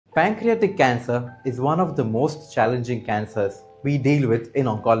Pancreatic cancer is one of the most challenging cancers we deal with in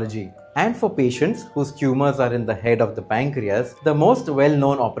oncology. And for patients whose tumors are in the head of the pancreas, the most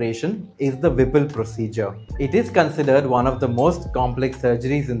well-known operation is the Whipple procedure. It is considered one of the most complex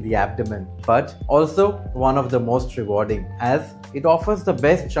surgeries in the abdomen, but also one of the most rewarding, as it offers the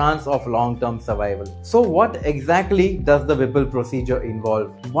best chance of long-term survival. So what exactly does the Whipple procedure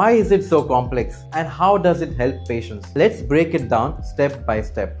involve? Why is it so complex? And how does it help patients? Let's break it down step by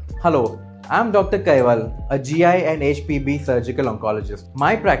step. Hello, I'm Dr. Kaival, a GI and HPB surgical oncologist.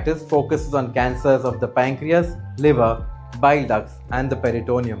 My practice focuses on cancers of the pancreas, liver, bile ducts, and the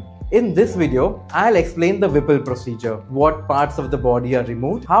peritoneum. In this video, I'll explain the Whipple procedure, what parts of the body are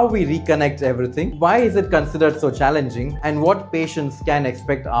removed, how we reconnect everything, why is it considered so challenging, and what patients can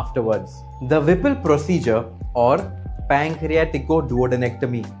expect afterwards. The Whipple procedure, or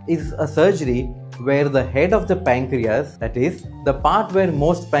pancreaticoduodenectomy, is a surgery where the head of the pancreas, that is, the part where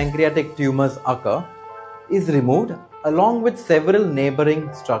most pancreatic tumors occur, is removed along with several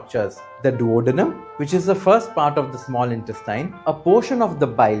neighboring structures. The duodenum, which is the first part of the small intestine, a portion of the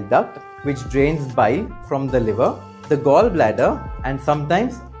bile duct, which drains bile from the liver, the gallbladder, and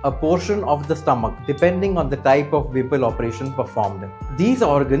sometimes a portion of the stomach, depending on the type of Whipple operation performed. These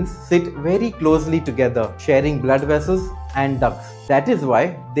organs sit very closely together, sharing blood vessels and ducts. That is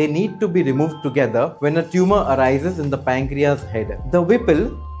why they need to be removed together when a tumor arises in the pancreas head. The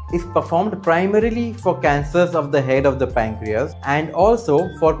Whipple is performed primarily for cancers of the head of the pancreas and also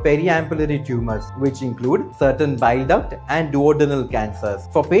for periampullary tumors, which include certain bile duct and duodenal cancers.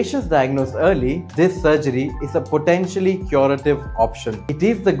 For patients diagnosed early, this surgery is a potentially curative option. It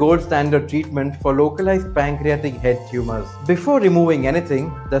is the gold standard treatment for localized pancreatic head tumors. Before removing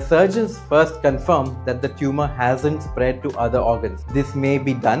anything, the surgeons first confirm that the tumor hasn't spread to other organs. This may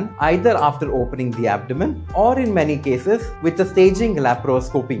be done either after opening the abdomen or in many cases with a staging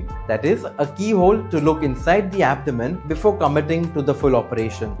laparoscopy. That is, a keyhole to look inside the abdomen before committing to the full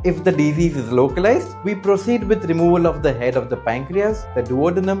operation. If the disease is localized, we proceed with removal of the head of the pancreas, the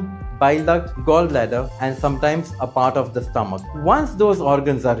duodenum, bile duct, gallbladder, and sometimes a part of the stomach. Once those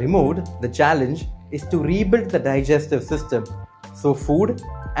organs are removed, the challenge is to rebuild the digestive system so food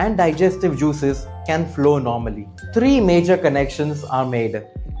and digestive juices can flow normally. Three major connections are made.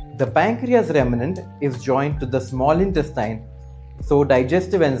 The pancreas remnant is joined to the small intestine so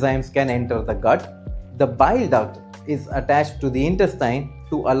digestive enzymes can enter the gut. The bile duct is attached to the intestine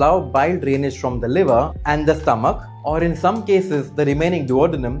to allow bile drainage from the liver, and the stomach, or in some cases the remaining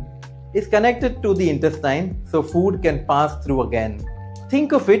duodenum, is connected to the intestine so food can pass through again.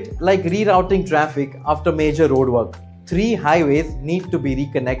 Think of it like rerouting traffic after major road work. Three highways need to be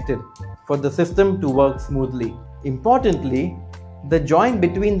reconnected for the system to work smoothly. Importantly, the joint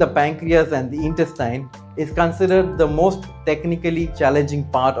between the pancreas and the intestine is considered the most technically challenging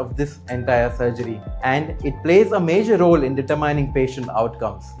part of this entire surgery, and it plays a major role in determining patient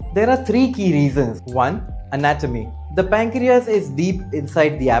outcomes. There are three key reasons. 1. Anatomy. The pancreas is deep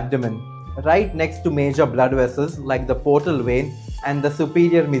inside the abdomen, right next to major blood vessels like the portal vein and the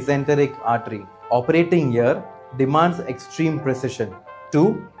superior mesenteric artery. Operating here demands extreme precision.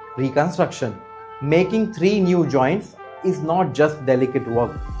 2. Reconstruction. Making 3 new joints is not just delicate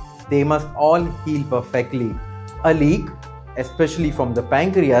work. They must all heal perfectly. A leak, especially from the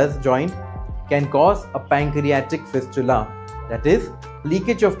pancreas joint, can cause a pancreatic fistula, that is,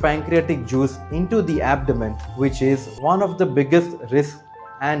 leakage of pancreatic juice into the abdomen, which is one of the biggest risks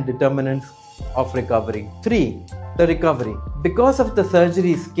and determinants of recovery. 3. The recovery. Because of the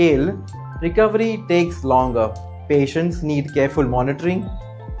surgery scale, recovery takes longer. Patients need careful monitoring,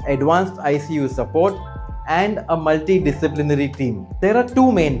 advanced ICU support, and a multidisciplinary team. There are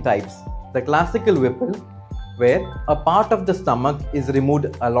 2 main types. The classical Whipple, where a part of the stomach is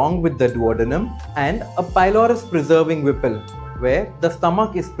removed along with the duodenum, and a pylorus-preserving Whipple, where the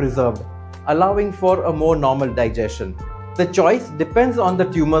stomach is preserved, allowing for a more normal digestion. The choice depends on the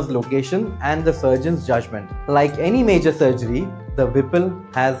tumor's location and the surgeon's judgment. Like any major surgery, the Whipple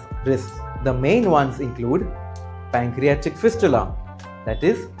has risks. The main ones include pancreatic fistula, that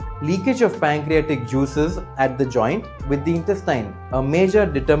is, leakage of pancreatic juices at the joint with the intestine, a major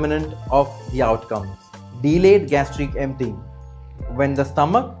determinant of the outcomes. Delayed gastric emptying, when the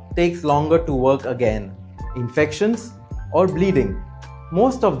stomach takes longer to work again. Infections or bleeding.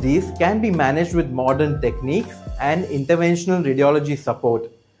 Most of these can be managed with modern techniques and interventional radiology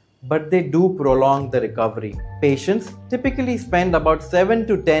support, but they do prolong the recovery. Patients typically spend about 7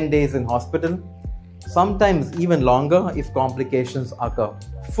 to 10 days in hospital, sometimes even longer if complications occur.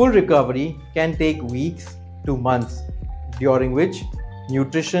 Full recovery can take weeks to months, during which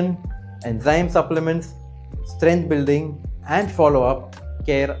nutrition, enzyme supplements, strength building, and follow-up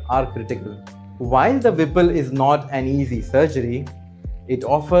care are critical. While the Whipple is not an easy surgery, it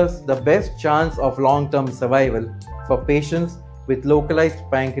offers the best chance of long-term survival for patients with localized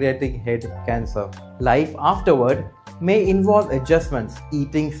pancreatic head cancer. Life afterward may involve adjustments,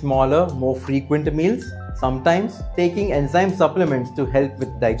 eating smaller, more frequent meals, sometimes taking enzyme supplements to help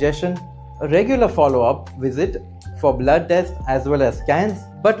with digestion, a regular follow-up visit for blood tests as well as scans,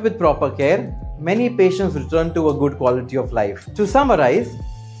 but with proper care, many patients return to a good quality of life. To summarize,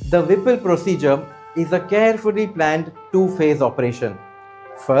 the Whipple procedure is a carefully planned two-phase operation.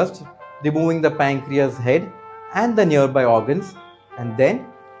 First, removing the pancreas head and the nearby organs, and then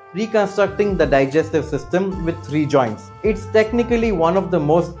reconstructing the digestive system with 3 joints. It's technically one of the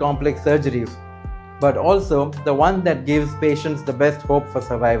most complex surgeries, but also the one that gives patients the best hope for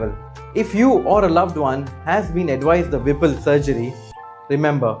survival. If you or a loved one has been advised the Whipple surgery,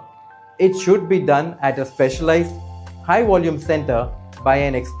 remember, it should be done at a specialized, high-volume center by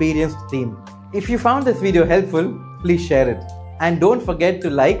an experienced team. If you found this video helpful, please share it. And don't forget to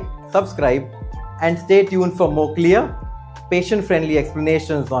like, subscribe, and stay tuned for more clear, patient-friendly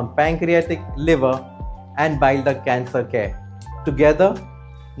explanations on pancreatic, liver, and bile duct cancer care. Together,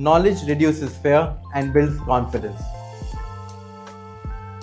 knowledge reduces fear and builds confidence.